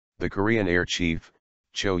The Korean Air Chief,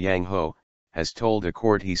 Cho Yang-ho, has told a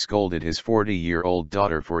court he scolded his 40-year-old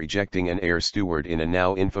daughter for ejecting an air steward in a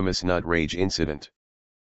now infamous nut rage incident.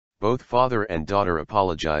 Both father and daughter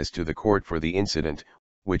apologized to the court for the incident,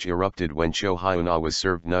 which erupted when Cho Hyun-ah was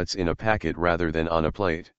served nuts in a packet rather than on a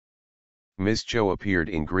plate. Ms Cho appeared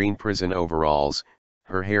in green prison overalls,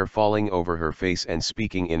 her hair falling over her face and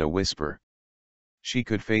speaking in a whisper. She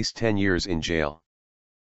could face 10 years in jail.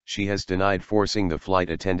 She has denied forcing the flight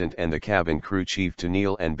attendant and the cabin crew chief to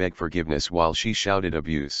kneel and beg forgiveness while she shouted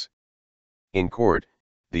abuse. In court,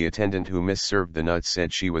 the attendant who misserved the nuts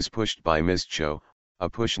said she was pushed by Ms Cho, a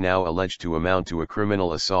push now alleged to amount to a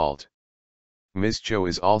criminal assault. Ms Cho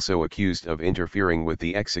is also accused of interfering with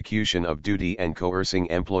the execution of duty and coercing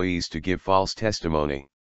employees to give false testimony.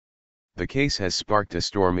 The case has sparked a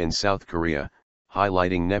storm in South Korea,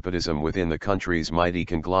 highlighting nepotism within the country's mighty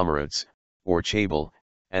conglomerates, or chaebol,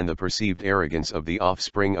 and the perceived arrogance of the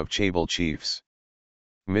offspring of chaebol chiefs.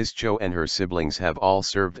 Ms Cho and her siblings have all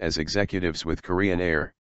served as executives with Korean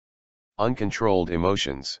Air. Uncontrolled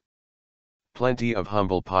emotions. Plenty of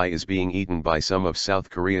humble pie is being eaten by some of South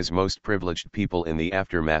Korea's most privileged people in the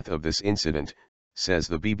aftermath of this incident, says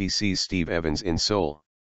the BBC's Steve Evans in Seoul.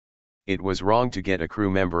 It was wrong to get a crew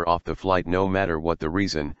member off the flight no matter what the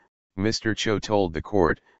reason, Mr. Cho told the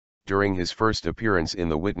court, during his first appearance in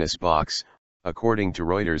the witness box, according to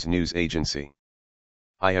Reuters news agency.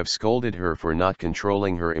 I have scolded her for not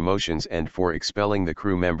controlling her emotions and for expelling the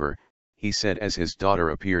crew member, he said as his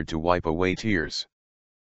daughter appeared to wipe away tears.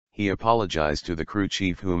 He apologized to the crew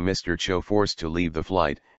chief whom Mr. Cho forced to leave the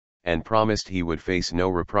flight, and promised he would face no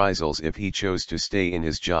reprisals if he chose to stay in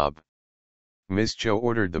his job. Ms. Cho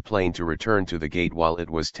ordered the plane to return to the gate while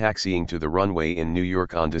it was taxiing to the runway in New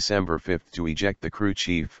York on December 5 to eject the crew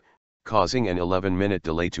chief, causing an 11-minute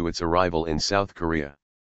delay to its arrival in South Korea.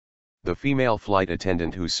 The female flight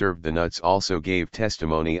attendant who served the nuts also gave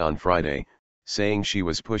testimony on Friday, saying she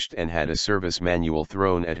was pushed and had a service manual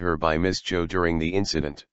thrown at her by Ms. Cho during the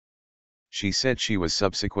incident. She said she was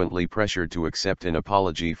subsequently pressured to accept an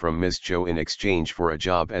apology from Ms. Cho in exchange for a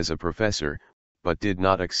job as a professor, but did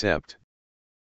not accept.